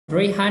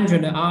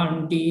300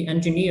 R&D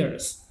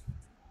engineers.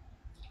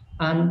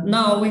 And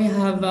now we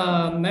have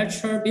a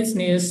mature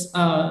business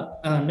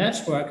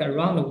network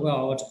around the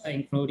world,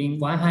 including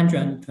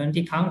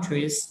 120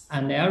 countries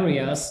and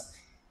areas,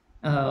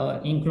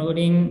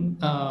 including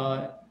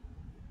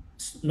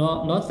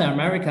North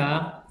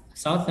America,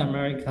 South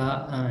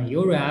America,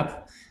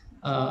 Europe,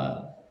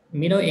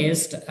 Middle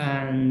East,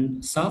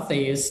 and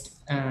Southeast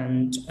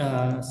and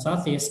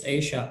Southeast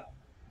Asia.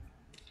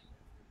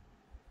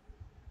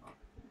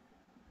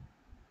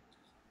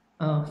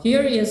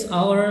 Here is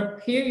a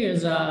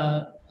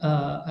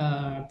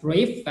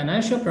brief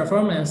financial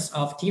performance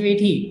of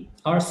TVT.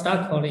 Our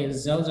stock code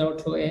is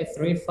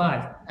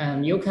 002835,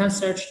 and you can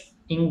search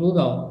in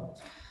Google.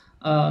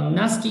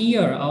 Last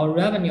year, our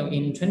revenue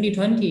in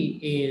 2020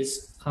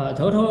 is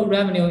total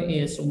revenue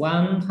is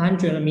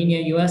 100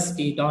 million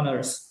USD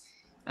dollars,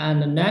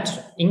 and the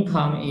net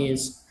income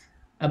is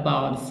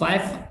about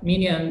 5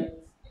 million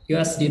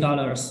USD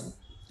dollars.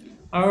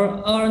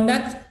 Our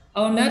net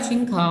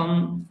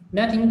income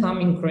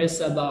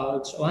increased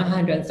about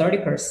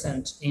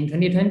 130% in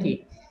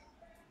 2020.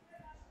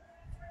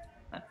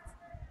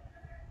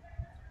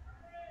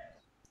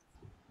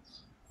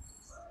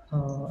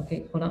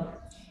 Okay, hold on.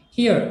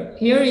 Here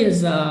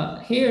is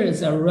a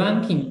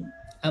ranking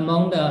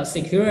among the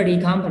security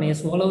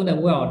companies all over the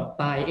world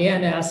by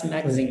A&S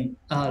magazine.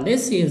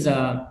 This is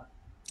a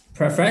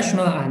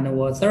professional and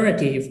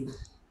authoritative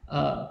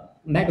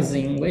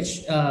magazine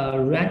which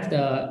ranked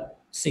the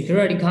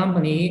security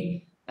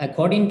company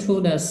according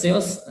to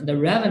the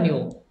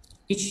revenue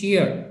each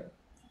year.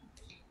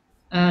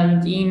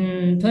 And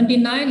in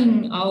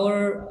 2019,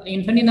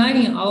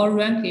 our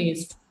rank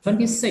is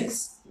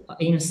 26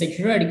 in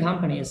security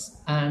companies,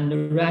 and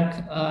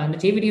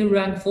TVT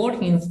rank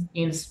 14th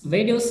in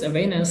video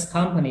surveillance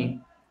company.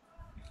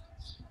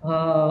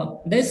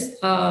 This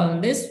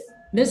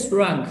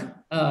rank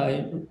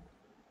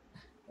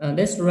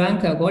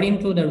according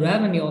to the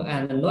revenue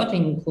and not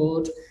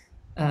include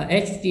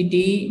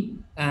HDD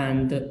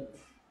and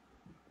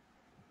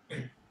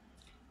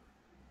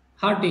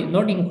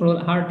not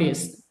include hard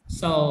disk.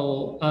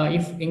 So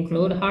if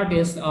include hard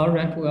disk, our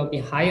rank will be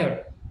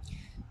higher.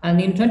 And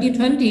in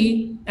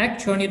 2020,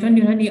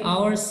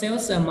 our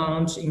sales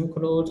amount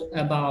include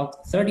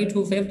about 30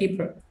 to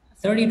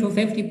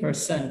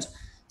 50%.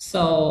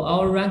 So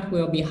our rank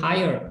will be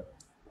higher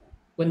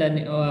when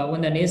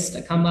the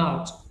list come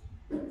out.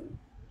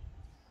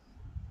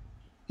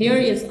 Here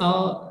is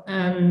our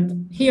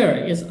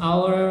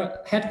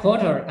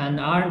headquarters and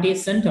R&D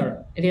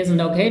center. It is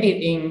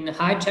located in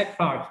High Tech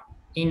Park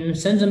in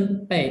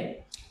Shenzhen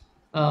Bay.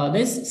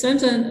 This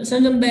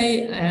Shenzhen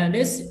Bay,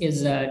 this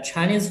is a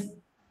Chinese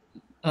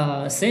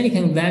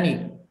Silicon Valley.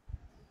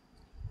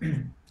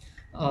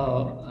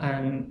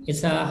 And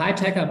it's a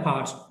high-tech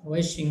part,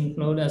 which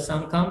includes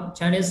some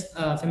Chinese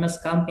famous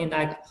companies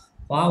like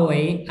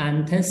Huawei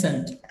and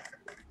Tencent.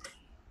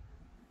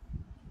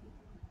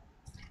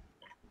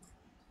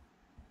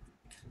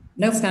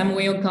 Next time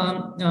we'll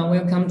come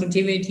to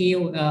TVT,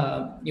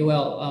 you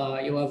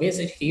will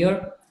visit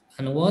here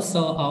and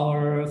also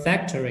our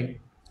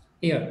factory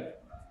here.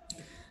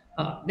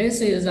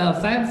 This is a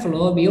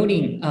 5-floor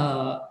building,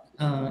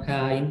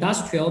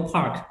 industrial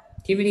park,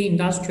 TVT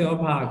Industrial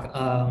Park.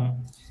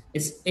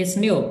 It's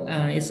new.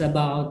 It's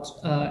about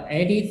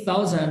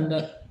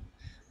 80,000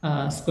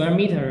 square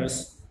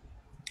meters,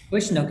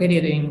 which is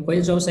located in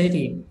Huizhou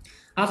City.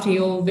 After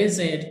you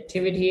visit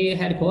TVT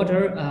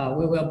headquarters,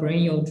 we will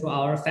bring you to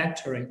our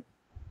factory.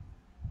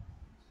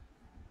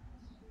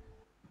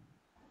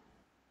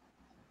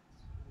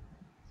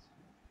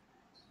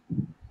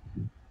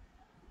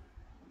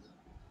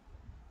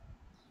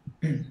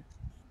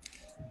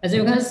 As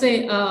you can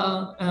see,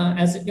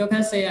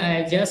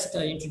 I just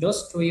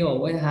introduced to you.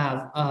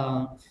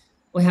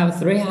 We have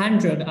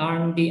 300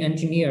 R&D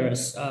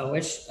engineers,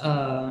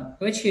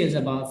 which is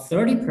about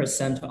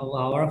 30% of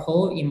our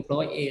whole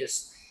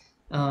employees.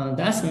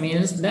 That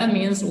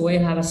means we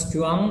have a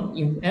strong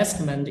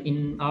investment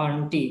in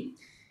R&D.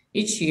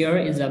 Each year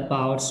is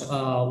about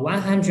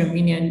 100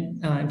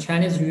 million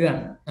Chinese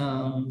yuan.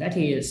 That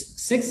is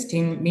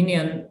 16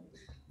 million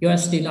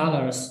USD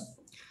dollars.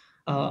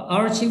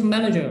 Our chief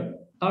manager,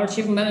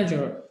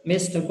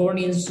 Mr.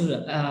 Gordon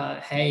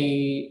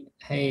Zhi,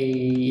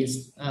 he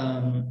is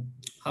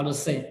how to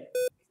say?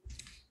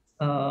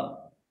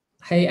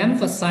 He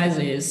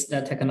emphasizes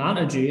the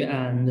technology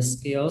and the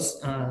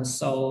skills,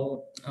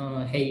 so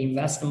he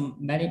invests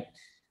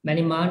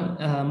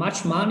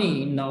much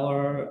money in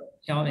our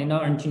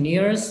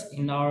engineers,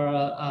 in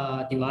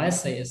our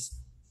devices.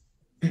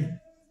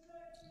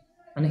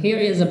 And here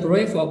is a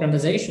brief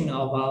organization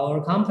of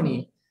our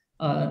company.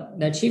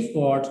 The chief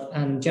board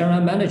and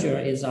general manager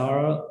is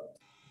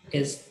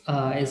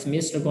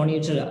Mr.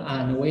 Gordon Zhi,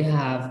 and we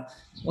have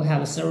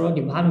several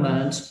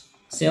departments.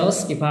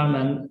 Sales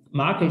department,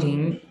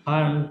 marketing,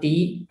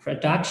 R&D,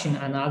 production,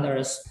 and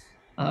others.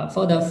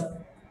 For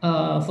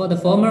the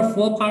former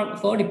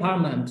four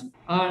department,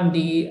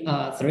 R&D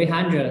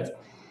 300,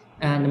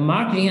 and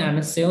marketing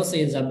and sales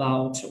is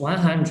about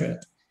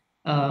 100,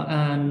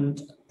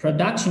 and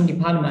production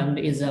department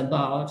is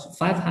about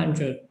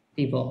 500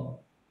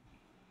 people.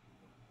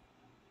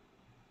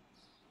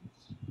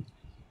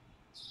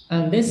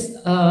 And this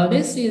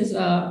is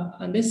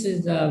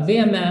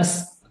VMS,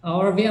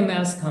 our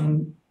VMS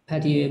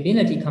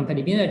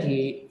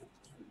compatibility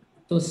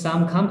to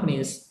some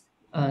companies,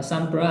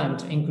 some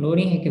brands,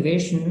 including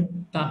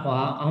Hikvision,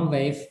 Dahua,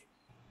 OnWave,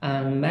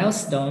 and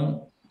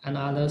Milestone, and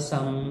other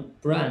some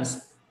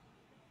brands.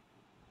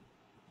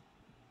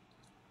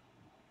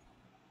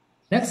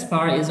 Next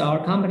part is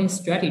our company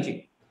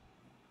strategy.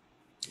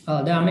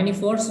 There are many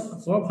four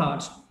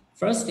parts.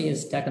 First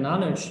is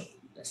technology.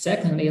 The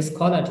second is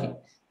quality.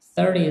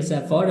 Third is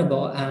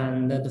affordable,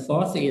 and the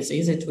fourth is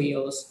easy to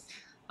use.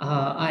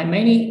 I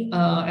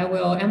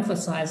will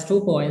emphasize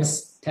 2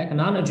 points: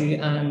 technology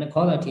and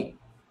quality.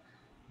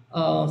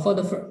 For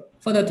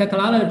the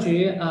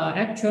technology,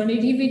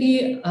 actually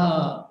TVT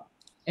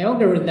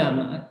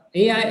algorithm,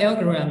 AI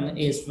algorithm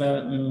is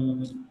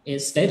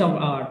state of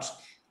art,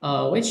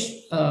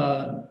 which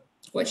are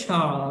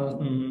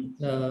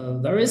the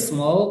very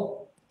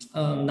small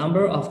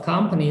number of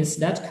companies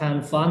that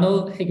can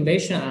follow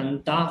Hikvision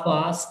and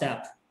Dahua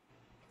step.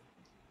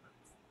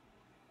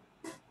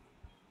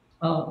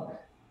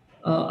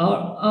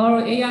 Our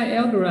AI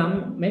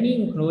algorithm, many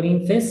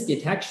including face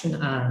detection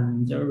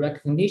and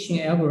recognition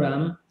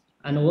algorithm,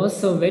 and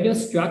also video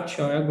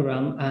structure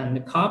algorithm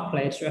and car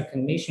plate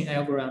recognition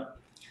algorithm,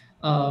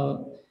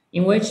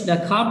 in which the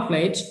car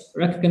plate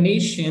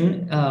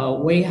recognition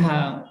we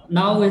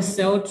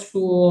sell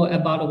to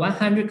about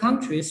 100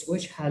 countries,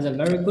 which has a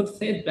very good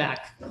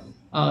feedback.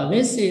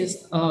 This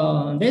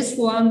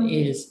one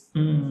is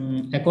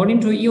according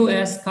to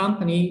US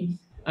company,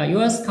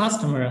 US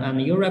customer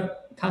and Europe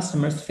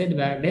customers'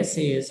 feedback. This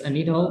is a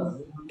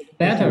little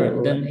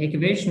better than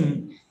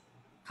Hikvision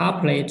car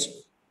plate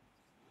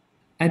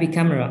IP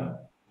camera.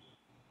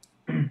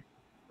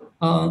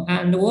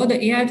 And all the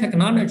AI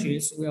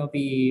technologies will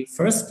be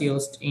first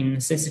used in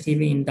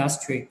CCTV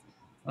industry.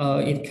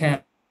 It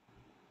can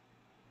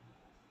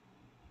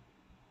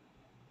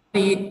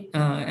be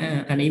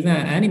and even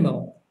an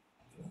animal.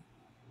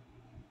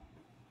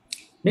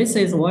 This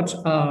is what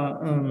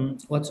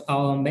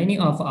many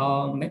of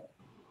our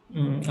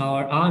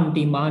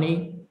R&D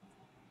money.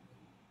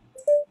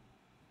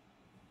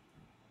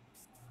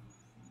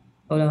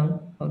 Hold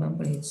on,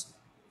 please.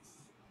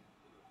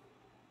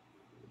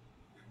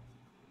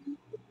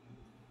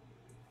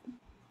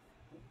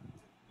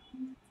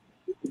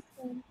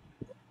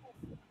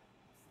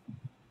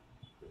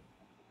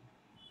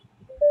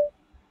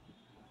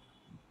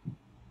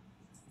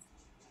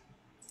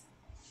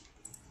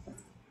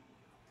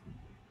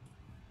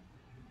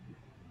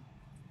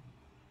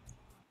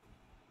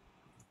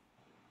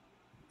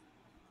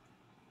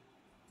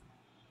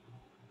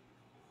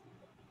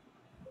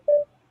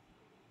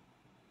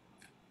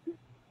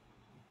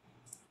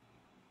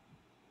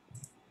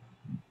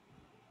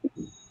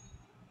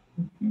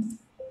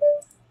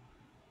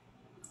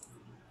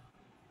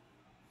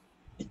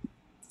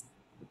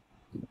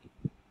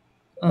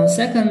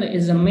 Second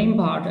is the main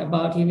part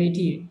about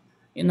TVT.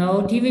 You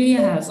know, TVT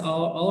has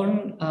our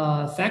own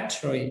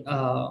factory.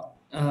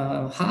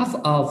 Half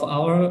of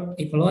our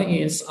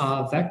employees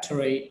are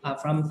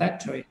from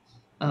factory.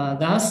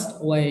 Thus,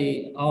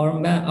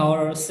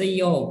 our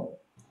CEO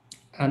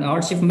and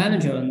our chief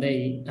manager,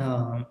 they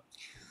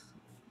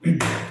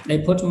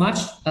put much.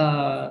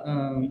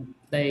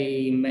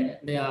 They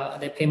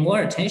pay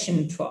more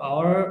attention to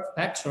our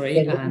factory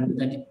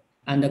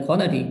and the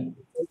quality.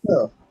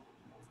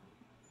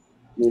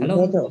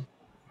 Hello.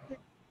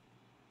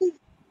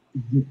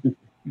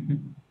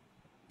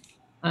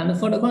 And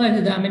for the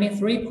quality, there are many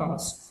 3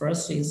 parts.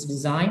 First is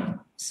design,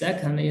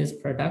 second is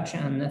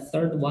production, and the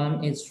third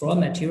one is raw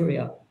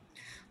material.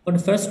 For the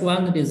first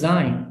one, the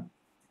design.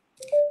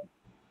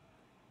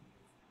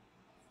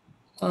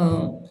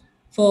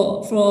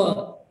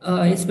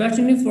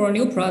 Especially for a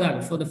new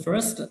product, for the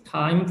first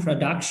time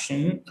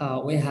production,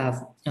 we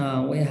have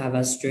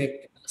a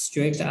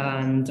strict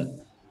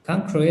and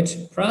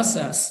concrete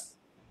process.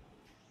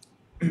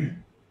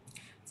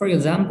 For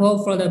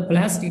example, for the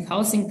plastic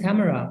housing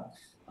camera,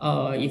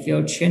 if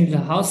you change the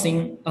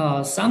housing,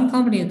 some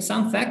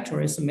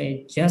factories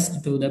may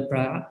just do the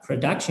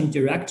production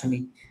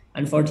directly.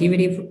 And for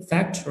TVT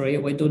factory,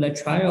 we do the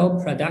trial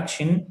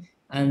production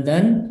and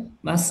then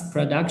mass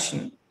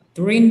production.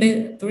 During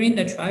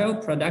the trial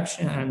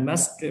production and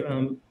mass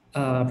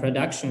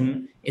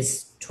production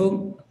is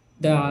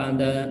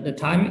the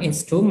time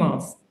is 2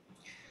 months.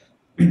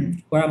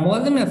 We're more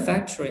than a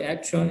factory,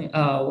 actually.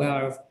 We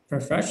are a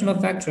professional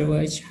factory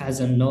which has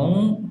a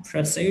known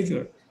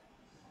procedure.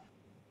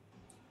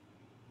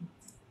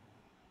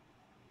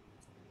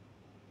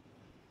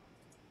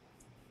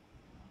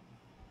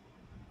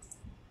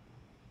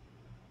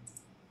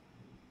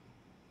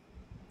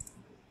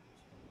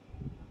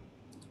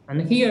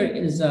 And here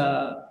is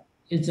a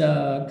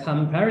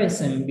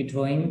comparison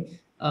between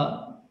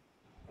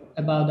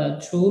about the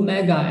 2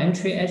 mega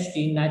entry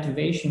HD night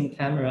vision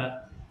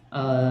camera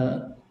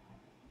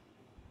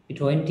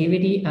between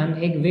TVT and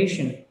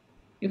Hikvision.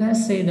 you can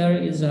see there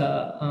is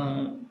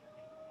a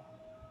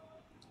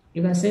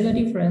you can see the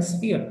difference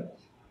here.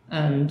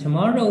 And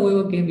tomorrow we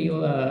will give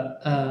you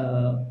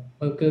a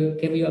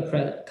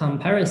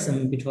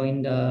comparison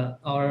between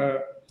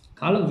our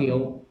color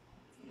view,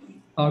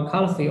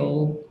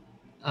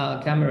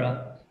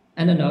 camera,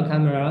 analog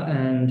camera,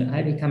 and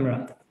IP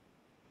camera.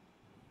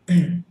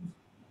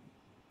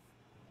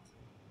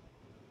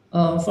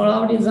 For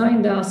our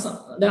design, there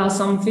are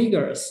some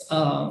figures.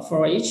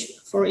 For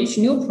each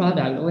new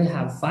product, we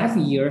have 5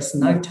 years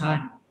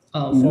lifetime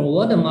for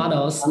all the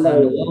models and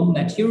all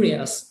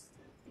materials.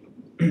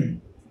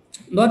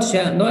 Not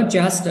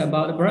just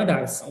about the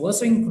products,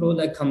 also include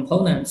the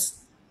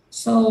components.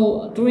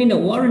 So during the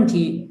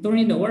warranty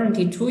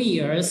 2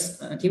 years,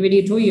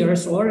 TVT 2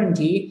 years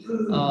warranty,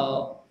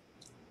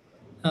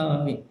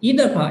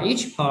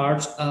 each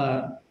part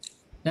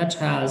that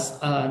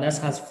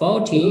has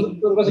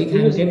faulty, we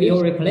can give you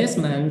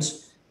replacement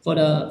for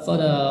the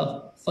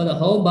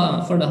whole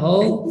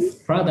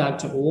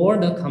product or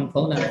the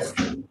components.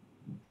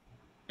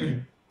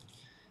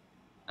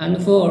 And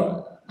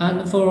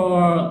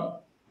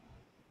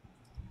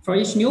for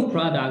each new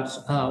product,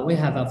 we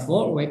have a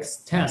 4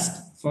 weeks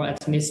test for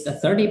at least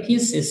 30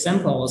 pieces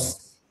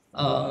samples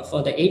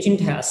for the aging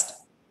test.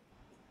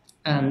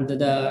 And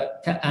the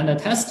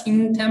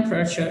testing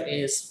temperature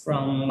is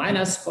from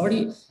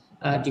 -40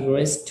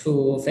 degrees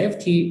to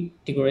 50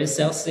 degrees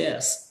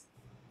Celsius.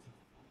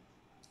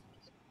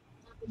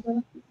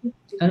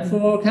 And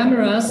for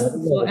cameras,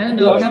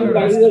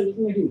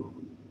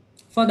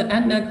 for the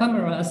analog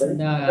cameras,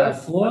 the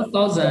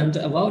 4,000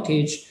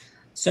 voltage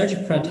surge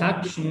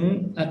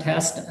protection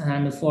test,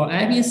 and for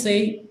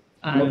IBC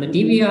and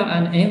DVR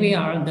and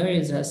NVR, there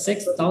is a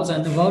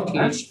 6,000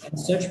 voltage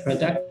surge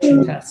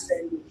protection test.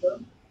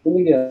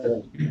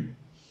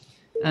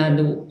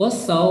 And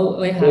also,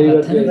 we have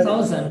a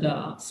 10,000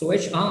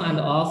 switch on and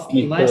off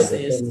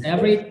devices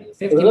every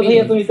 50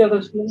 minutes.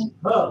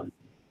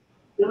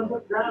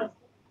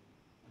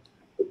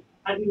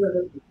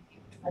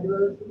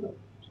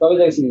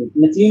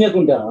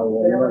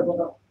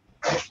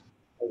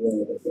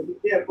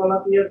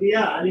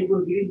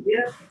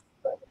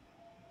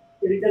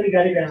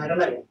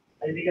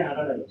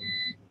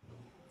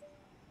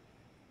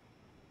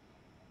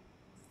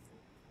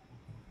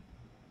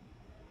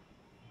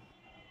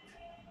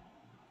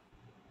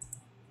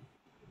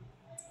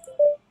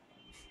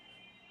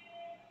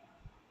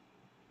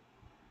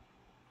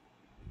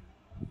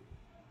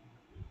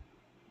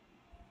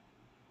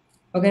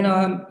 Okay,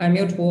 now I'm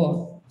mute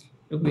all.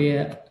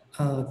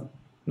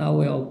 Now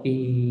we'll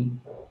be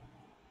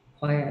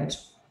quiet.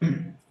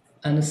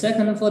 And the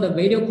second, for the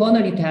video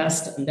quality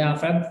test, there are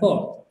 5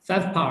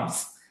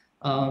 parts.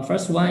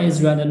 First one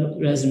is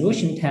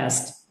resolution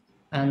test,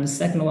 and the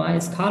second one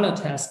is color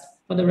test.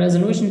 For the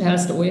resolution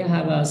test, we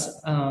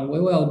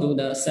will do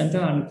the center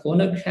and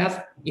corner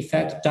cleft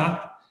effect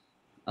dark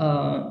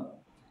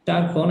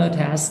corner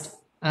test.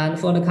 And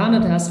for the color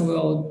test,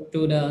 we'll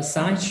do the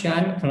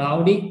sunshine,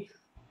 cloudy,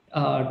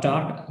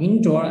 dark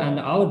indoor and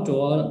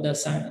outdoor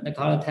the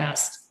color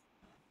test.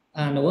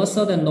 And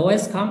also the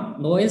noise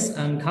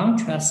and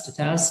contrast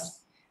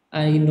test,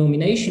 and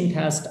illumination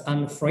test,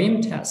 and frame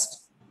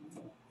test.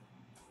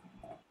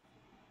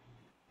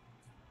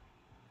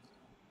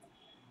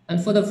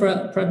 And for the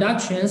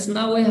productions,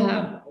 now we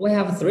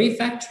have 3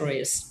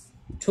 factories,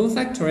 2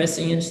 factories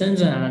in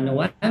Shenzhen and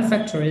one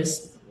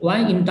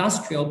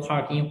industrial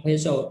park in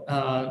Huizhou.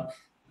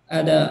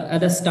 At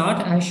the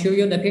start, I show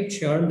you the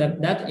picture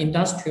that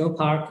industrial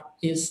park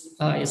is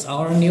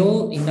our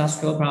new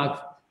industrial park,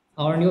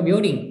 our new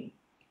building.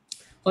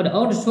 For the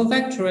old 2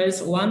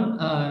 factories, one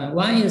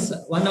is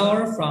 1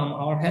 hour from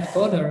our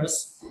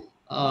headquarters,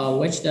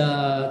 which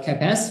the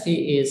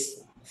capacity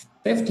is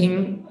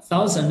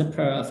 15,000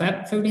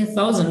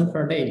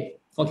 per day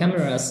for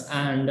cameras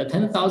and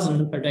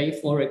 10,000 per day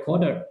for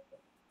recorder.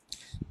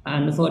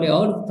 And for the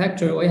old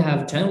factory, we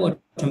have 10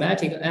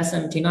 automatic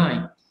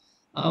SMT9.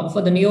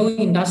 For the new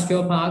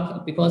industrial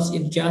park, because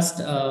it just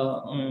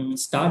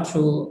start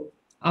to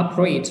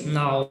operate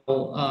now,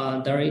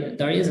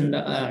 there isn't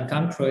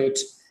concrete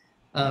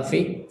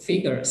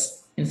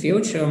figures. In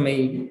future, we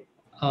may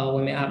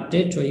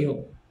update to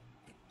you.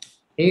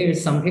 Here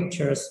is some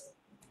pictures.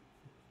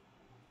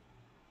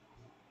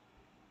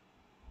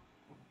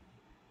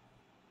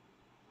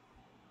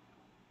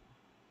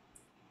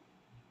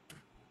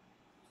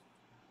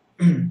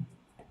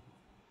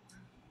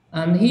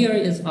 And here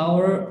is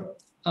our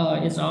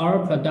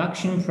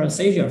production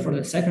procedure for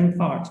the second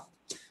part.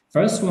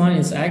 First one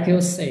is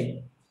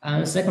accuracy,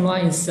 and second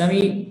one is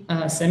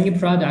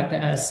semi-product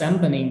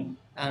assembling,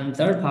 and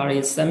third part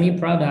is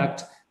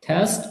semi-product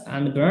test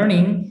and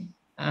burning,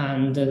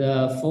 and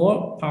the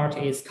fourth part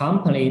is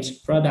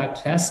complete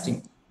product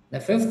testing. The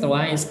fifth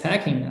one is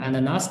packing, and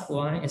the last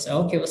one is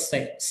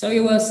OQC. So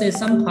you will see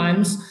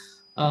sometimes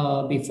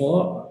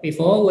before we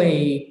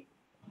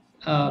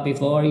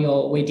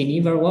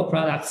deliver all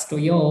products to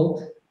you,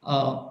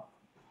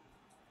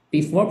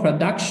 before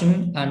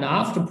production and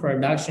after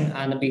production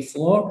and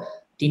before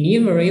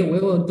delivery, we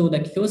will do the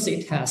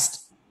QC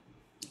test.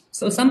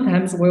 So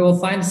sometimes we will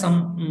find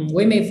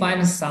we may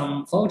find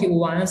some faulty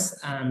ones,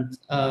 and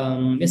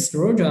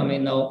Mr. Roger may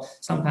know.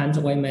 Sometimes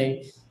we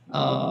may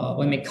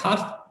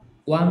cut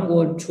one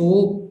or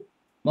two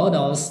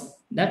models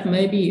that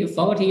may be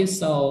faulty,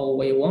 so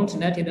we won't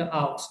let it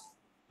out.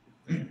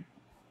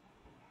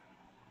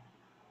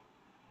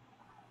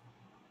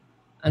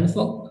 And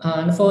for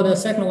the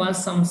second one,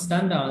 some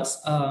standards.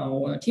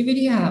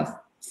 TVT have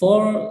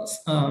four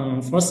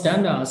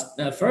standards.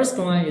 The first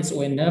one is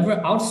we never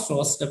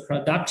outsource the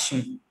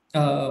production.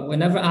 We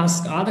never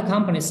ask other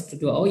companies to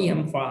do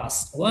OEM for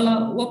us.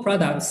 What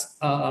products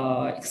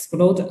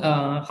exclude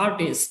hard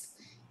disk?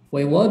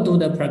 We will do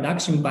the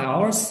production by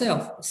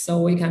ourselves,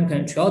 so we can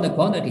control the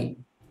quality.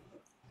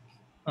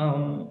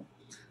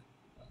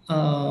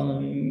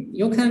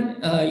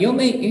 You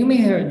may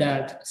hear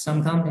that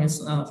some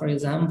companies, for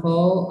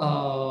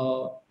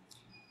example,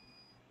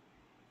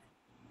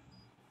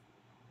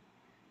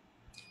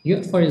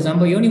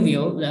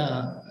 Uniview,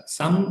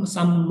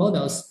 some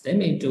models they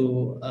may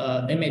do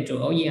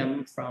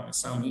OEM from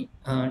some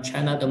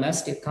China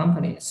domestic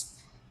companies.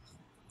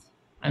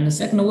 And the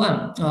second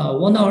one,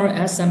 on our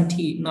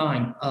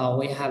SMT9,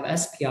 we have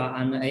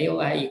SPR and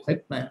AOI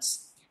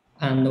equipments.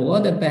 And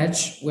all the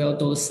batch will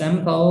do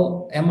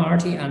sample,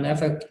 MRT, and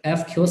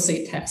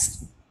FQC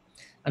test.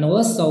 And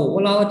also,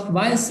 all our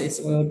devices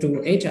will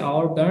do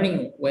 8-hour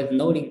burning with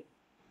loading.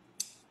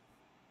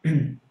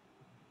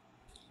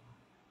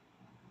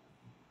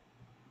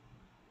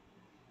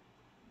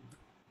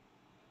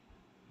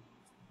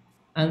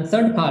 And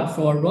third part,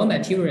 for raw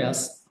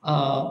materials,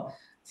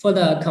 for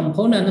the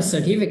component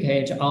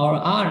certificate, our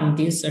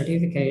R&D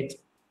certificate,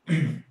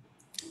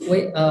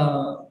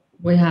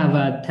 we have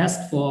a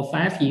test for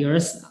 5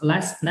 years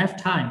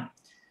lifetime.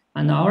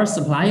 And our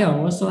supplier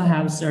also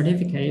have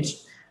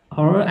certificates.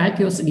 Our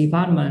accuracy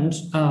department,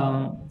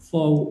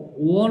 for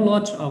one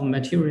lot of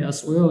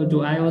materials, we will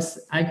do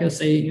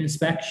accuracy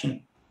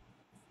inspection.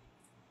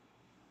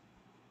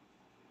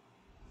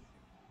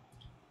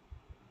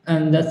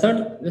 And the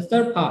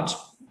third part,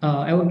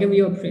 I will give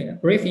you a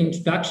brief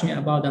introduction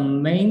about the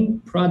main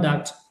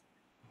product.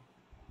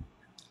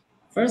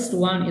 First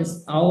one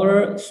is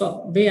our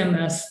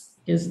VMS,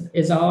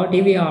 is our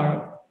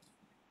DVR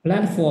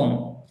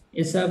platform.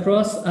 It's a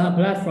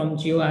cross-platform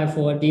GUI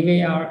for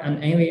DVR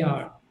and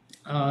NVR.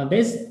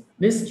 This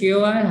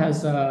GUI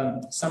has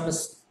some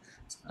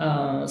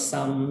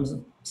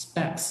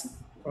specs.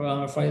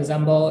 For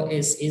example,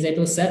 it's easy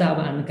to set up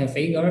and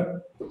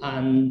configure,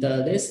 and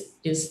this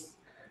is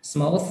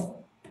smooth,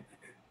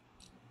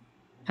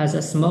 has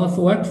a smooth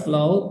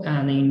workflow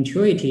and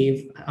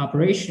intuitive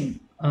operation.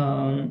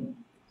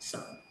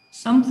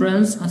 Some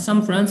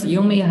friends,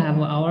 you may have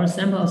our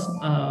samples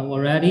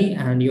already,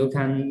 and you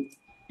can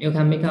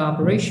make an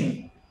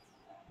operation.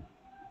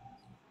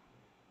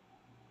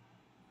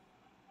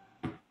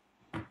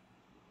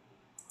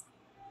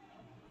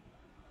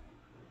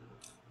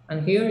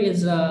 And here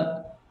is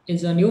a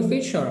new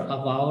feature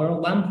of our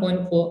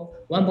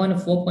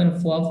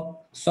 1.4.4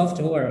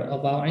 software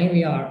of our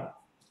NVR.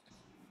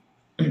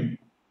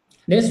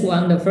 This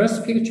one, the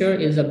first picture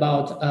is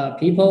about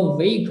people,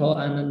 vehicle,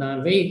 and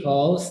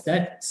non-vehicle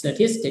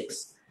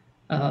statistics.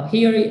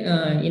 Here,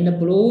 in the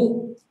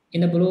blue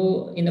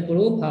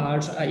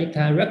part, you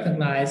can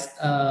recognize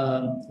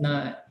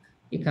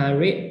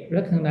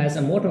recognize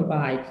a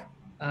motorbike,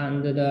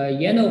 and the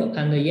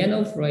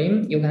yellow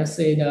frame you can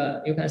see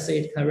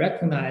it can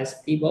recognize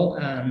people,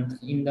 and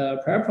in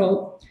the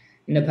purple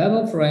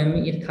frame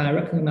it can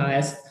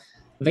recognize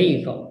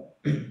vehicle.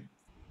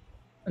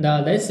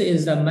 Now this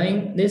is the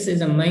main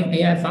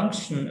AI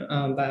function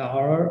by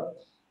our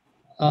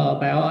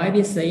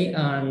IBC,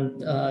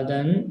 and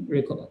then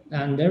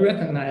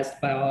recognized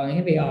by our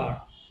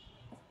NVR.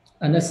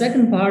 And the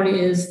second part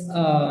is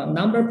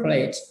number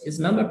plate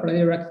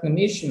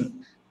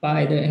recognition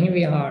by the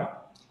NVR.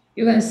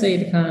 You can see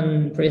it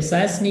can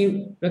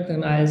precisely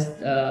recognize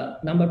the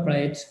number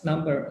plate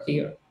number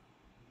here.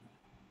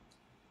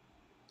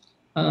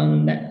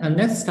 And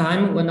next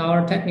time when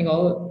our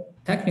technical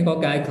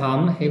guy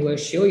come, he will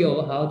show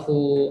you how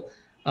to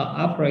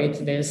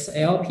operate this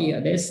LP,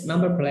 this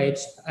number plate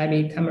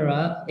IB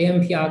camera,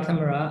 AMPR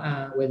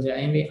camera with the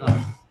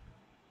NVR.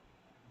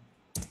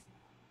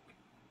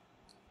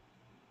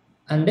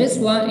 And this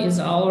one is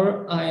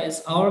our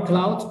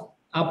cloud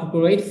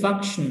upgrade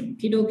function,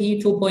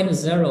 P2P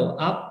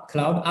 2.0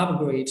 cloud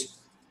upgrade.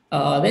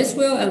 This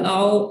will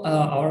allow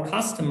our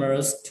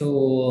customers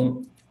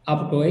to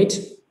upgrade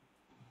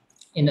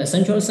in the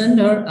central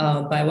center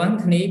by one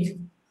click.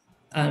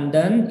 And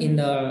then in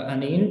the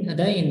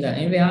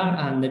NVR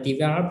and the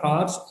DVR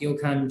part, you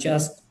can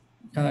just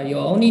you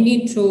only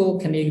need to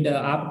connect the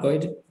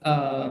upgrade,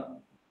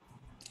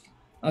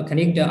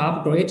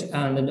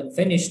 and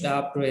finish the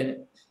upgrade.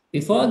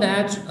 Before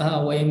that,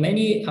 we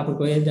mainly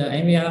upgrade the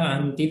NVR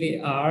and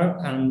DVR,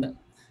 and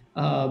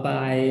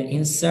by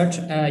insert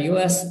a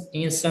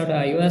USB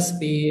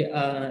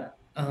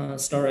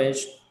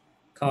storage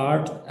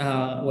card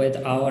with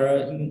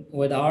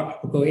our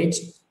upgrade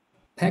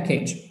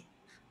package.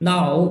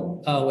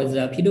 Now, with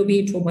the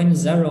P2P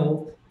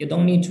 2.0, you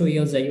don't need to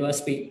use the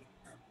USB.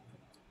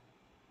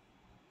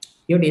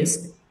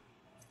 U-disk.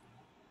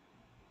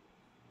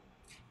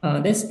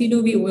 This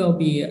P2P will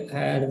be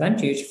an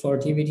advantage for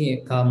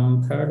TVT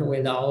compared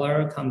with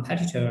our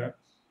competitor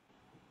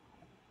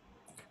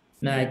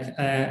like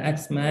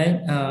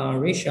XMAG,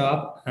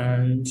 Reshop,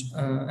 and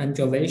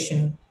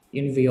Jovation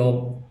in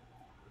VO.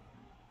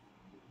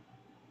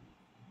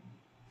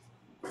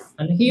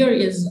 And here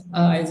is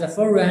a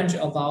full range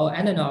of our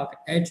analog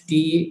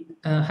HD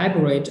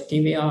hybrid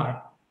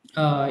DVR.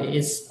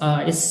 It's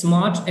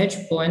smart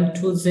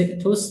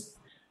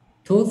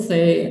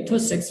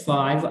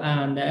H.265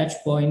 and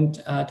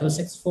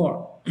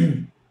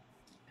H.264.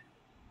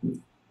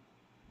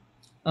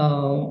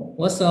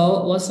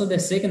 Also the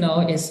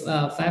signal is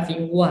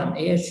 5-in-1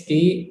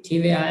 AHD,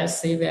 TVI,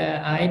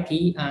 CVI,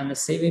 IP, and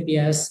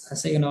CVBS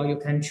signal you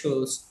can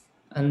choose.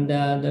 And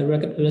the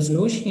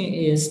resolution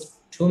is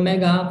 2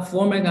 mega,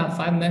 4 mega,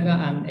 5 mega,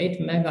 and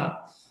 8 mega.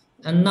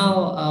 And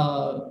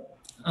now,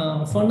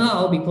 for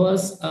now,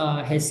 because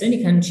his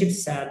silicon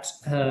chipset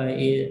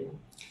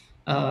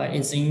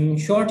is in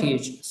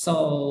shortage,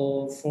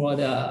 so for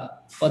the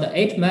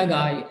 8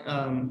 mega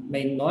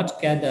may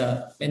not get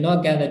the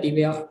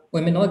DVR.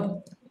 We may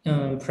not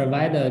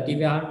provide the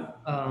DVR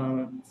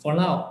for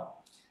now.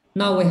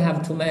 Now we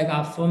have 2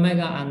 mega, 4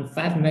 mega, and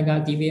 5 mega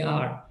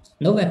DVR,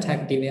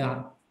 Novatech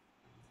DVR,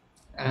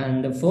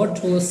 and 4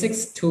 to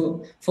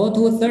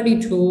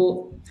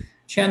 32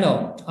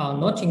 channel,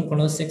 not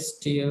include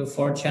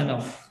 64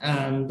 channel,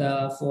 and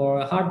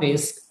for hard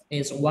disk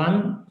is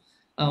one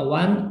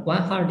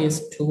hard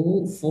disk,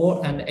 2,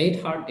 4, and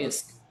 8 hard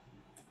disk.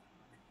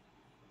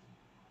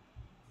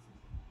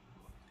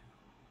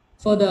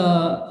 For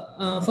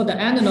the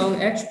analog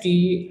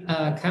HD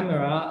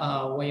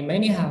camera, we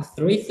mainly have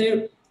three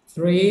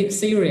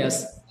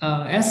series.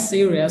 S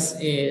series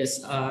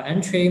is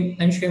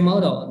entry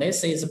model.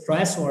 This is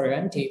price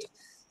oriented.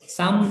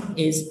 Some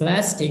is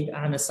plastic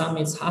and some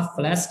is half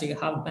plastic,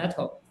 half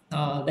metal.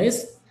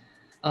 These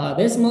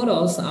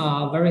models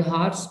are very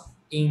hot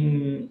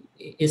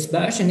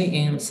especially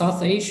in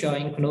South Asia,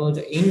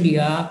 include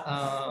India,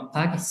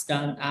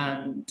 Pakistan,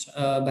 and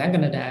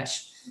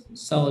Bangladesh.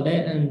 So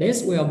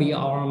this will be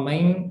our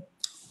main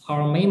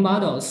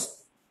models.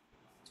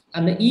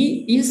 And the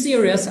E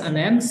series and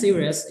M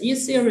series. E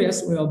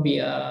series will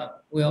be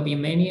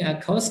mainly a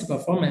cost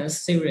performance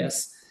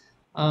series,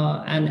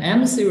 and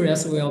M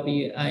series will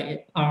be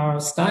our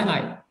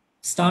Starlight.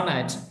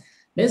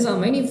 These are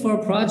mainly for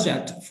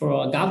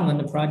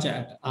government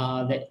project.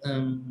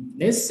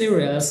 This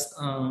series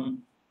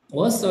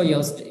also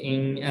used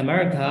in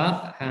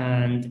America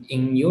and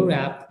in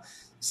Europe.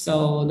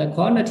 So the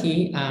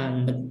quality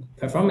and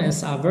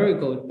performance are very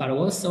good, but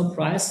also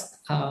price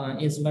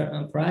is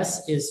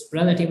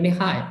relatively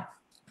high.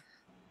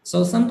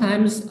 So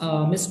sometimes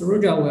Mr.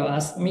 Ruja will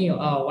ask me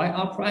why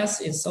our price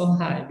is so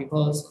high,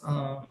 because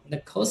the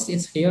cost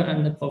is here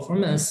and the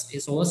performance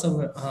is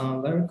also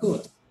very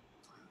good.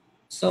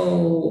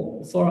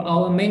 So for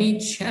our many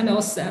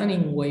channel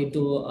selling, we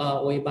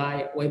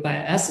buy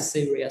S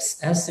series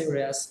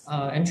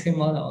entry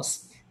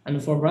models.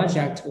 And for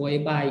project, we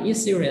buy E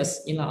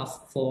series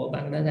enough for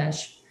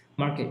Bangladesh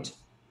market.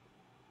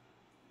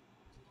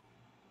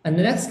 And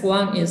the next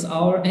one is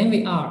our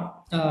NVR.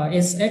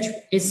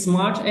 It's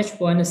smart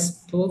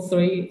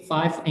H.235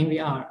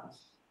 NVR,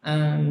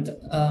 and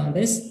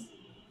this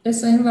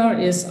NVR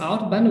is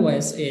out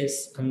bandwidth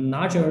is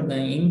larger than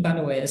in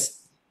bandwidth,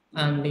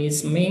 and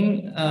its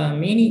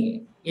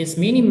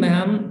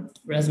minimum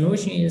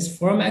resolution is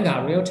 4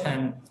 mega real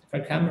time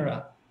per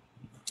camera.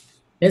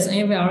 This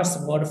NVR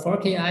supports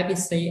 4K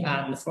IPC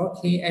and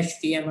 4K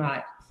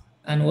HDMI,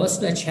 and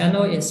also the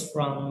channel is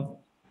from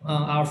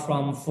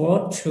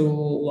 4 to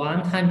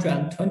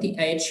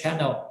 128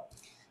 channel,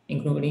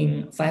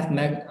 including 5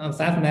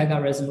 mega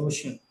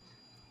resolution,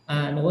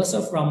 and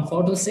also from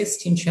 4 to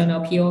 16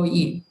 channel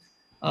PoE.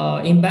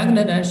 In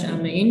Bangladesh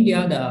and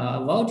India,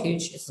 the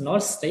voltage is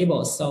not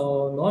stable,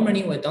 so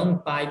normally we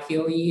don't buy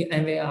PoE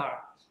NVR.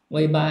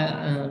 We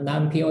buy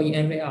non-PoE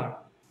NVR.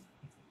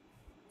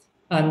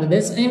 And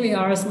this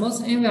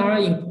most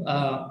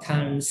NVR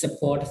can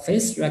support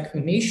face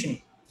recognition.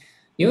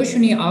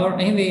 Usually our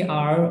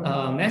NVR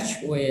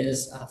match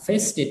with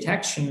face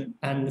detection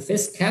and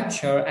face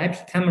capture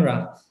IP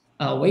camera.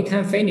 We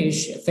can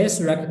finish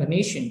face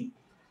recognition.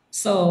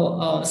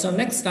 So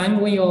next time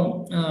when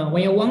you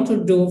want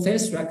to do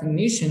face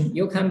recognition,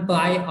 you can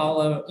buy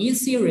our E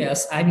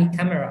series IP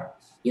camera.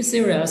 E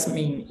series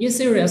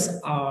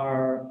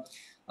are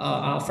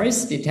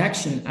face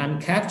detection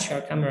and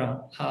capture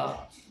camera.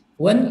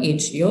 When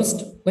it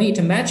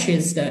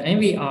matches the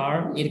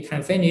NVR, it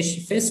can finish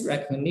face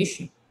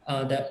recognition,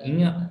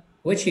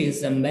 which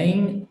is the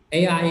main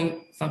AI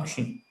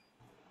function.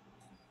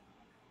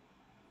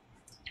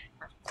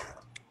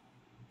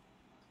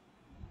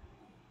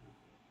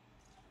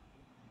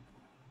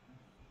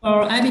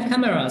 Our IP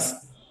cameras.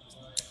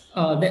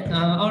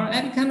 Our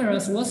IP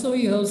cameras also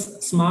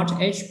use smart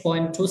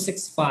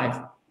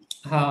H.265.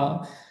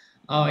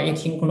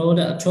 It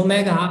includes 2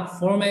 mega,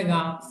 4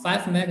 mega,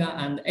 5 mega,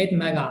 and 8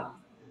 mega.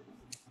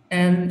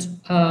 And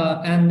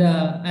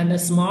the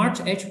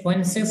smart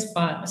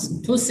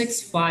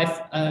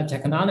H.265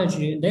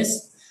 technology.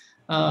 This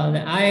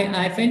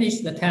I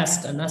finished the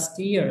test last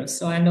year,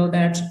 so I know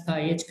that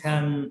its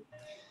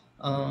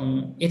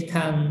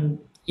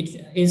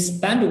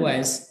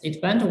bandwidth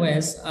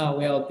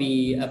will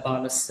be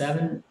about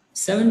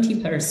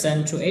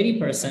 70% to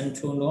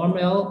 80% to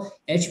normal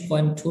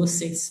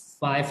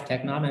H.265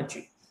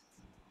 technology.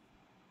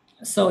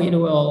 So it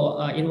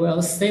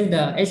will save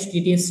the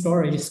HDD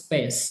storage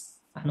space,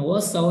 and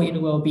also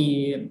it will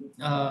be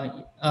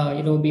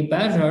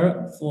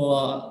better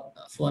for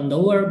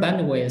lower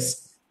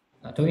bandwidth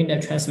during the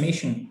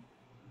transmission.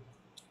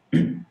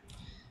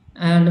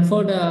 And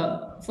for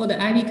the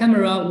IP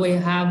camera, we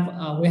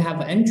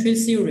have entry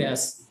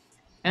series,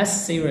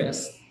 S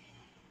series.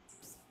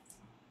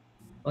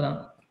 Hold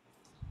on.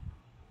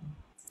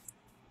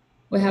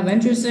 We have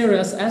entry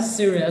series, S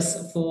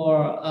series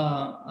for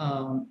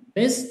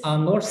this are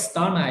North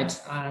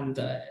Starlight, and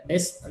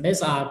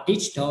these are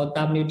digital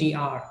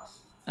WDR,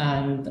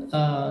 and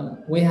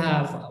we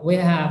have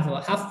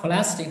half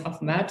plastic,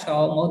 half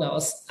metal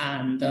models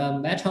and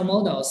metal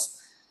models.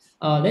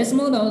 These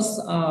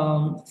models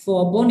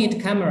for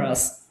bonnet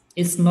cameras,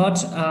 it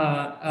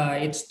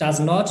does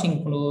not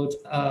include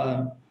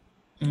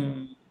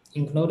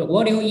include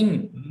audio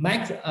in,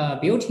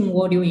 built-in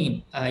audio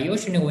in.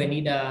 Usually we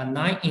need a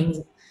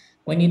 9-in,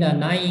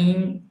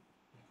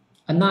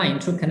 a 9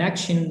 to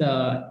connection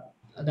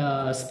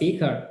the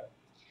speaker.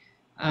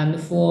 And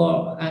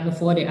for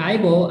the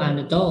eyeball and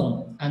the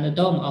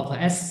dome of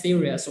S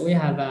series, we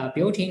have a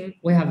built-in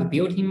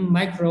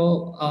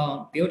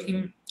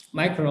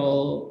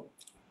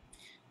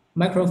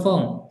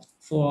microphone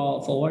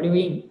for audio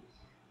in.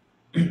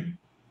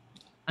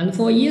 And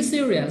for E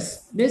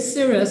series, this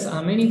series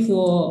are mainly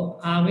for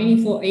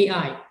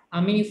AI,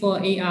 and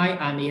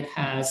it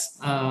has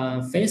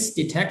face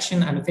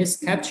detection and face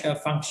capture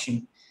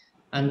function,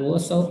 and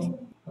also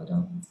hold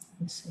on,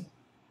 let's see.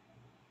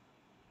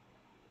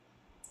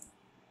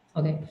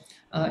 Okay,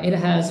 it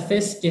has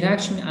face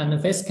detection and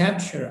face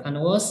capture, and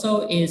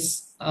also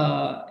is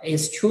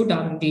true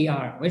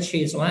WDR, which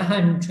is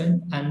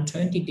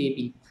 120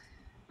 dB,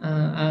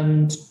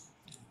 and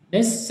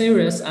this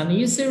series and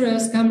E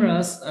series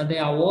cameras, they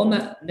are wall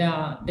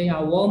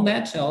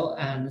metal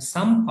and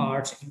some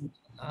parts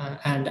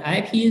and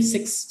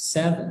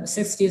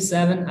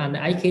IP67 and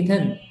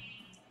IK10.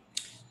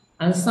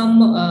 And some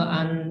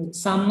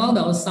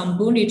models, some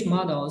bullet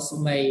models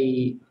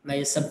may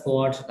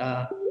support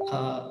the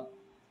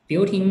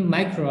built-in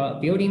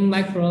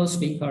micro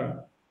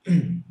speaker.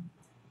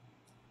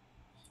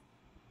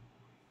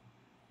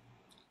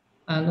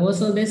 And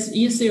also, this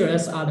E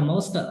series are the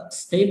most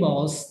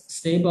stable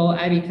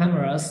IP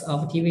cameras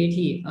of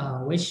TVT,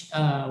 which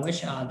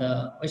are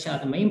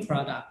the main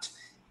product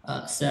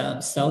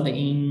sold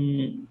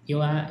in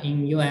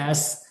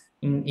US,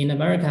 in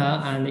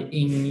America, and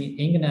in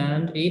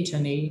England,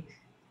 Italy,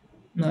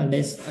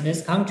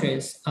 these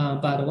countries.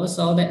 But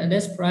also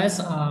this price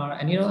are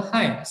a little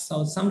high.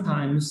 So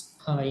sometimes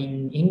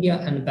in India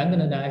and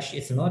Bangladesh,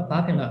 it's not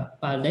popular.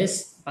 But the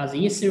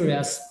E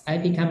series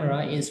IP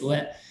camera is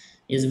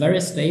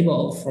very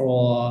stable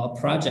for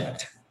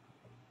project.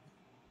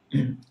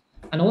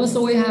 And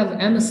also we have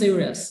M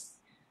series.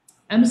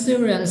 M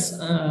series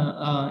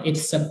it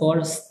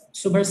supports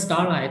Super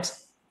Starlight.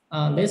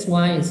 This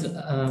one is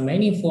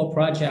mainly for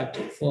project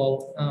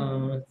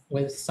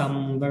with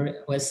some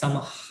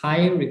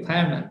high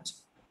requirement.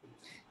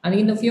 And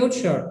in the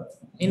future,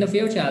 then in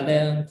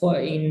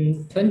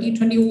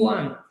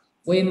 2021,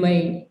 we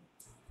may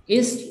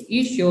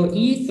issue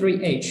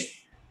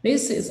E3H.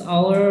 This is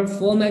our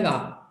 4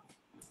 mega.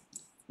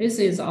 This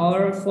is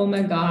our 4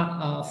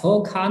 mega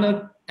full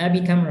color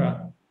IP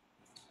camera.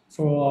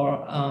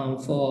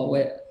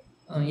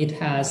 It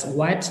has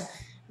white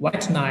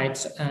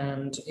night,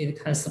 and it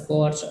can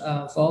support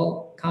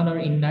full color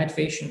in night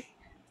vision.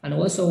 And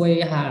also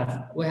we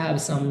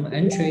have some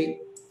entry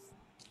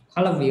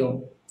color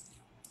view.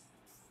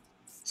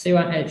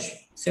 C1H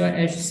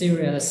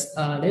series.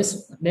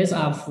 These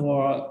are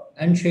for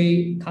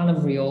entry color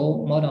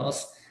view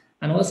models.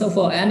 And also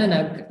for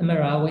analog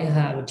camera, we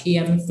have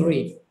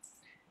TM3.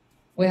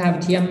 We have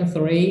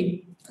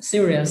TM3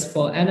 series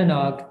for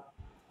analog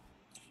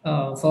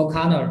full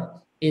color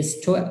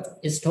is 2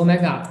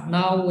 mega.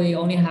 Now we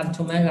only have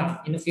 2 mega.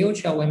 In the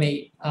future, we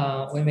may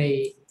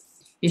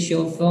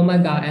issue 4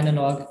 mega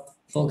analog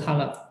full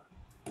color.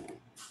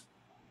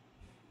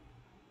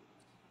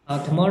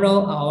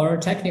 Tomorrow, our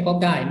technical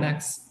guy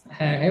Max,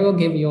 he will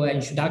give you an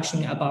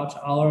introduction about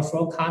our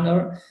full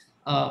color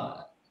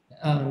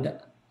and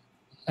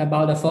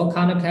about the full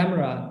color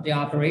camera, the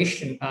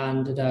operation,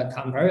 and the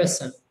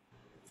comparison.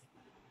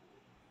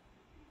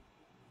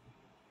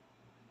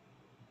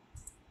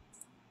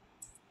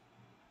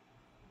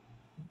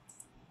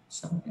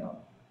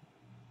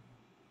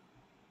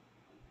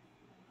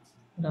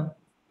 No.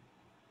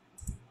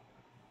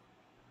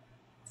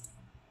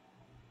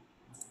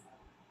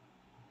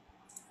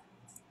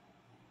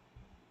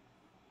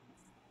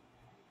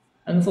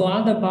 And for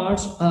other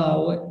parts,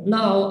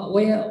 now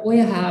we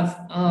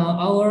have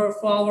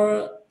for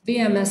our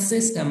VMS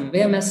system,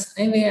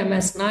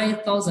 NVMS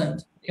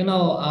 9000.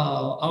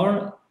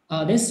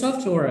 This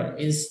software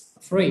is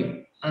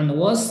free, and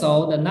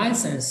also the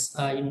license.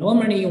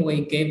 Normally,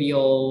 we give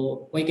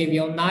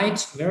you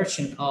night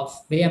version of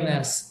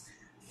VMS.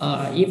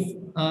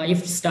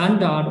 If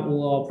standard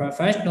or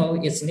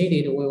professional is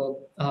needed, we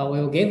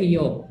will give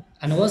you.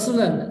 And also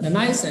the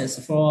license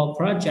for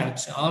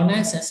projects, our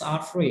licenses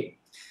are free.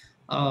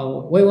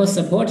 We will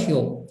support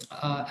you.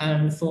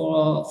 And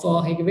for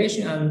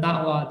Hikvision and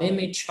Dahua, they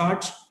may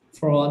charge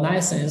for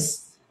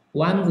license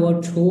 $1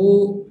 or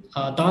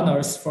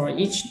 $2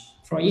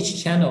 for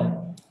each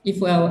channel.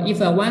 If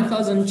a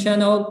 1,000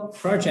 channel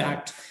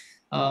project,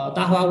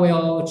 Dahua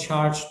will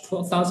charge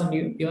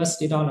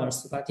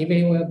 $2,000, but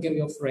TVT will give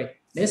you free.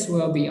 This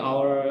will be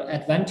our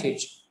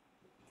advantage.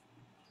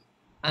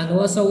 And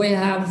also we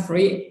have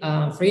free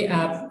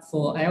app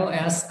for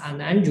iOS and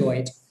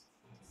Android.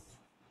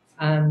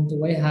 And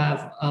we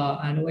have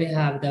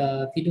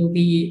the P2P.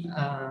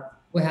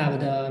 We have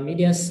the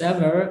media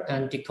server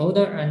and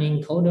decoder and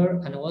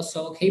encoder and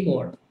also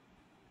keyboard.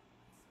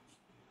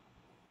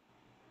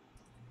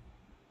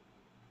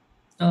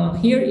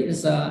 Here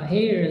is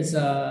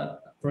a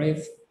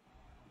brief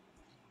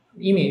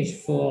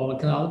image for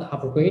cloud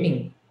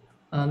upgrading.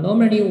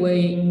 Normally,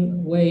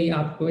 we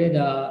upgrade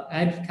the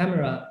IP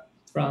camera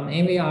from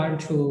NVR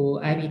to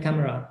IP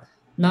camera.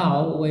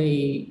 Now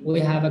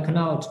we have a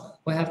cloud.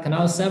 We have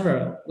cloud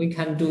server. We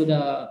can do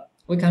the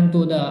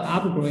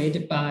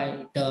upgrade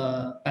by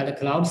the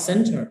cloud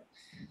center.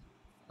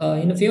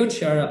 In the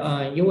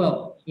future,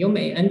 you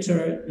may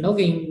log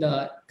in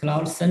the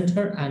cloud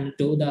center and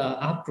do the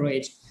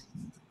upgrade.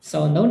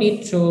 So no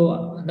need to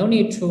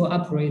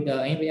upgrade the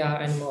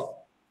NVR anymore.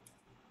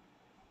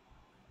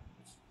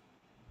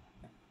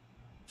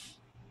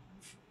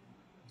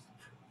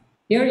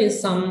 Here is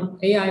some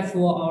AI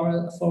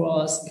for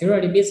our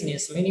security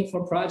business,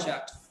 meaningful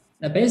project.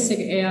 The basic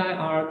AI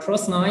are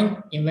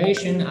cross-line,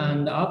 invasion,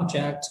 and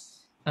object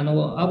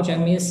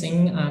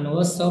missing, and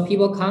also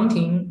people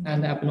counting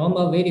and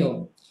abnormal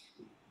video.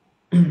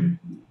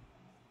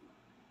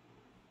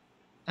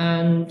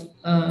 And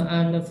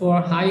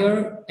for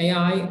higher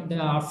AI,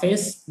 there are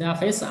face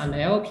and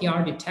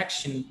LPR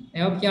detection.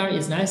 LPR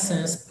is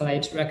license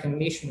plate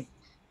recognition.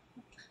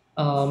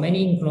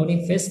 Many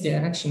including face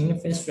detection,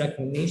 face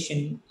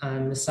recognition,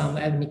 and some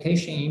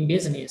application in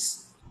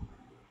business.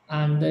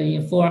 And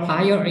for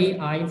higher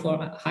AI, for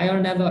higher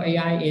level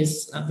AI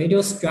is video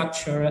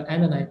structure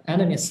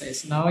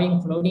analysis, now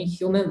including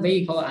human,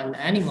 vehicle, and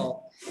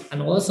animal,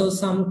 and also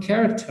some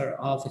character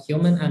of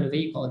human and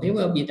vehicle. They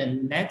will be the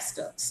next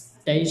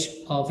stage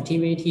of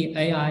TVT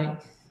AI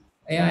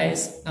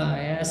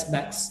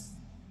aspects.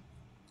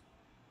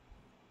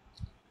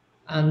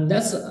 And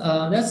that's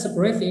a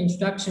brief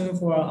introduction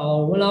for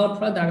our rollout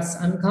products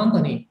and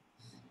company.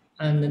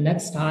 And the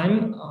next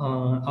time,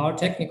 our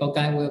technical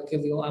guy will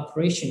give you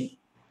operation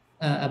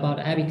about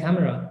IP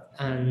camera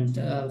and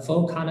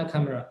full color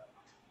camera.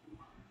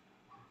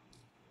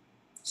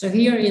 So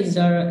here, is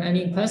there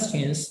any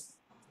questions,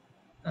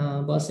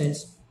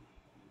 bosses?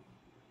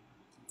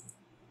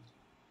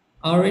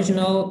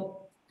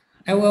 Original,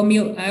 I will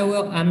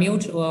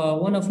unmute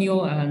one of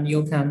you, and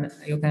you can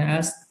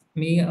ask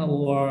me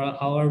or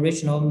our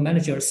regional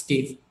manager,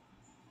 Steve.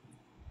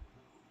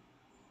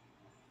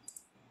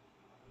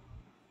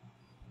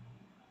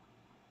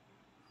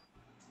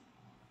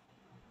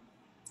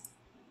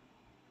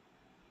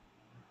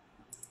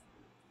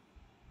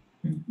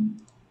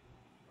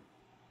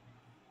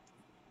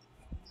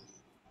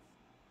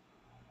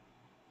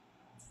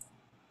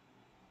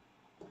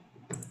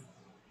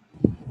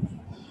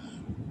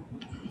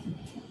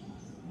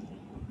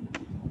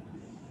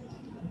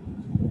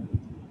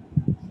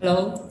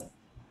 Hello.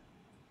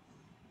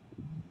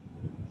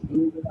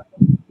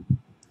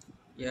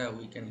 Yeah,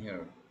 we can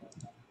hear.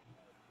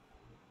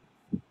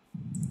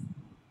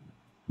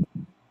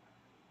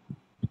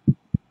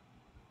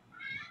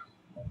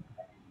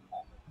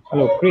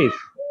 Hello, Chris.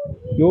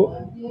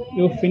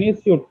 You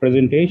finish your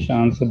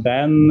presentations,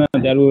 then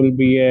there will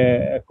be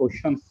a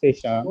question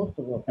session,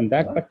 and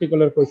that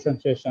particular question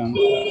session,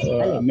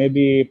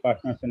 maybe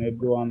partners and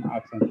everyone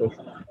asking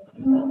questions.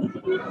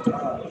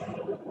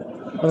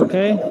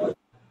 Okay.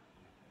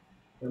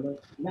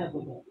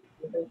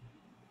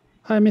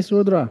 Hi, Miss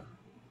Rudra.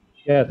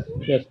 Yes.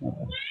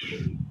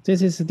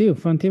 This is Steve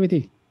from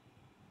TVT.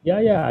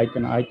 Yeah. I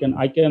can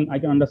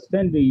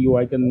understand you.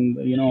 I can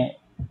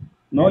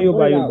know you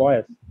by your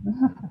voice.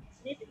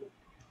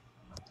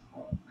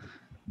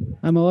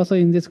 I'm also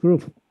in this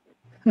group.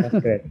 That's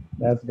great.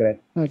 That's great.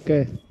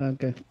 Okay.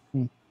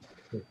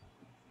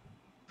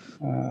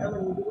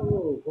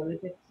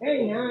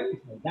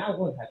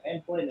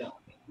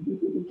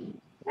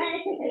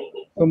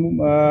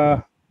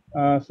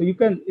 So you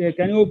can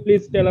you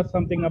please tell us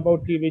something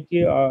about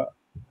TVT,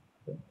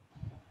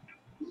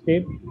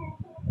 Steve?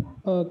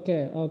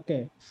 Okay.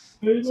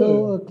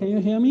 So can you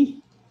hear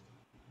me?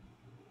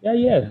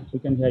 Yeah, we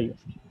can hear you.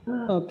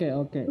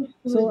 Okay.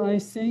 So I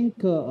think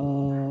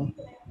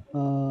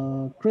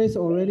Chris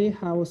already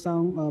have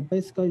some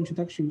basic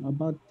introduction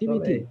about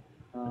TVT.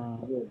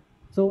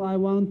 So I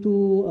want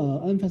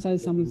to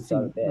emphasize something.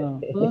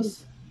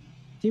 First,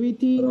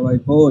 TVT.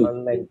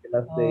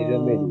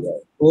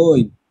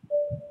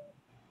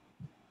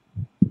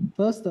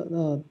 First,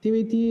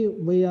 TVT,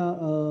 we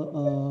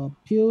are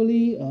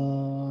purely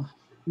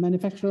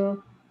manufacturer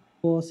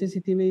for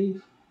CCTV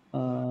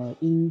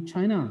in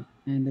China,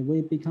 and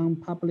we become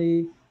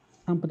public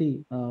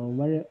company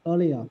very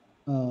earlier.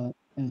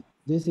 And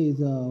this is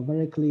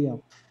very clear.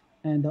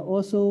 And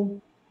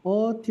also,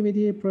 all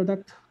TVT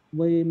product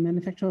we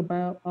manufacture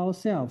by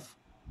ourselves.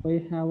 We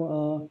have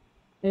a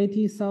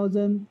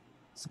 80,000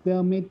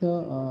 square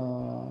meter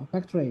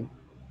factory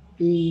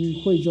in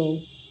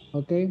Huizhou.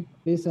 Okay,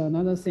 this is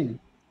another thing.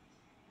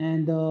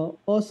 And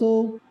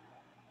also,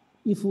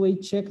 if we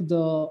check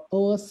the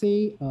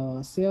overseas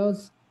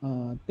sales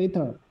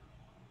data,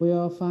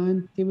 we'll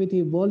find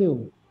TVT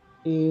volume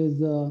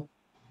is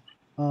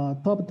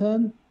top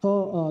 10,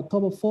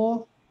 top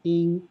 4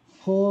 in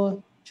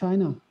whole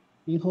China.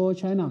 In whole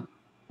China,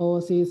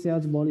 overseas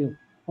sales volume.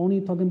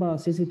 Only talking about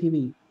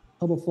CCTV,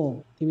 top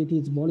 4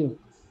 TVT's volume.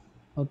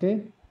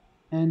 Okay,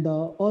 and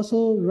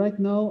also right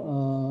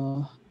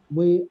now,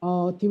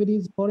 our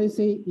TVT's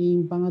policy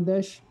in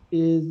Bangladesh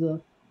is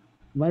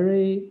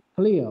very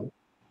clear.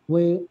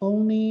 We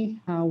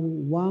only have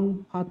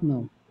one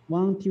partner,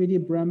 one TVT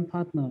brand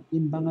partner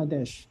in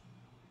Bangladesh.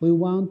 We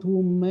want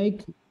to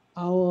make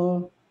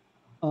our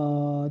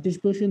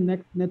distribution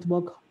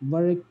network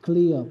very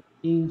clear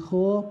in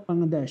whole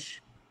Bangladesh.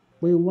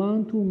 We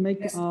want to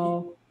make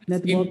our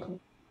network Steve.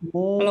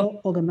 more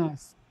Hello.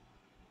 organized.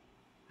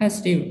 Hi,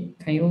 Steve.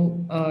 Can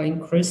you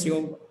increase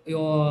your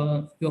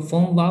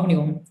phone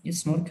volume?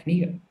 It's not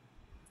clear.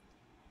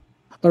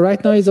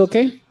 Right now is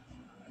okay?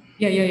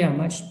 Yeah.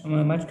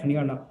 Much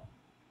clearer now.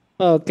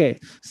 Okay,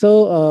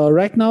 so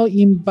right now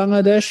in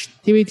Bangladesh,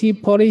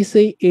 TVT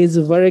policy is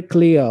very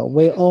clear.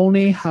 We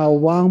only have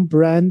one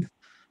brand,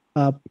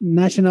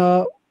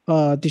 national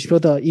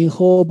distributor in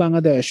whole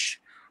Bangladesh.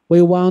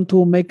 We want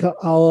to make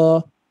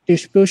our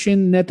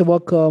distribution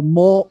network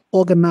more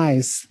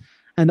organized.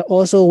 And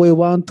also we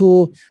want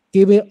to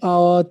give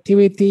our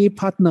TVT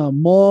partner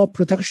more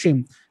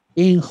protection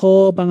in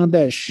whole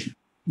Bangladesh.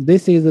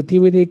 This is the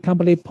TVT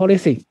company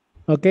policy,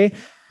 okay?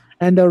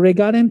 And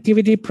regarding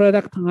TVT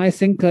product, I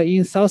think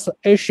in South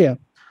Asia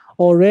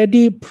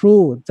already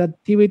proved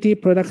that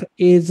TVT product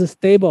is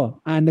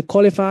stable and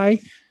qualified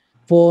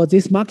for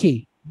this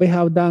market. We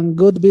have done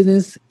good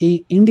business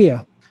in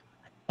India.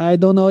 I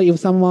don't know if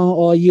someone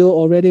or you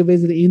already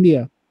visit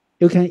India.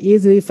 You can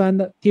easily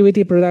find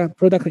TVT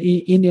product in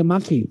Indian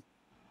market.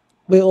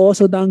 We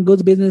also done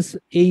good business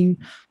in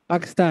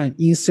Pakistan,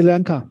 in Sri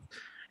Lanka,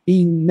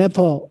 in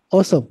Nepal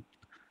also.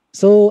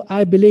 So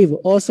I believe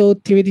also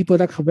TVT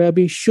product will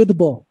be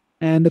suitable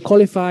and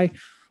qualify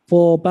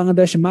for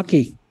Bangladesh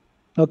market.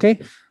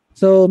 Okay.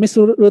 So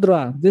Mr.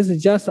 Rudra, this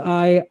is just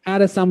I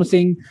added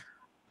something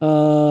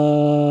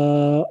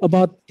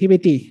about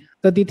TVT.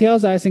 The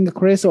details I think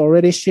Chris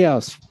already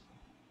shares.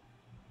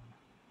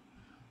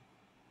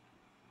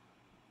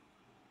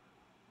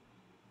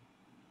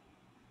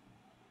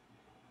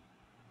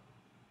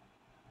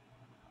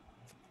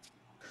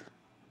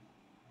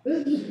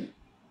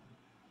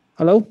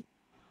 Hello?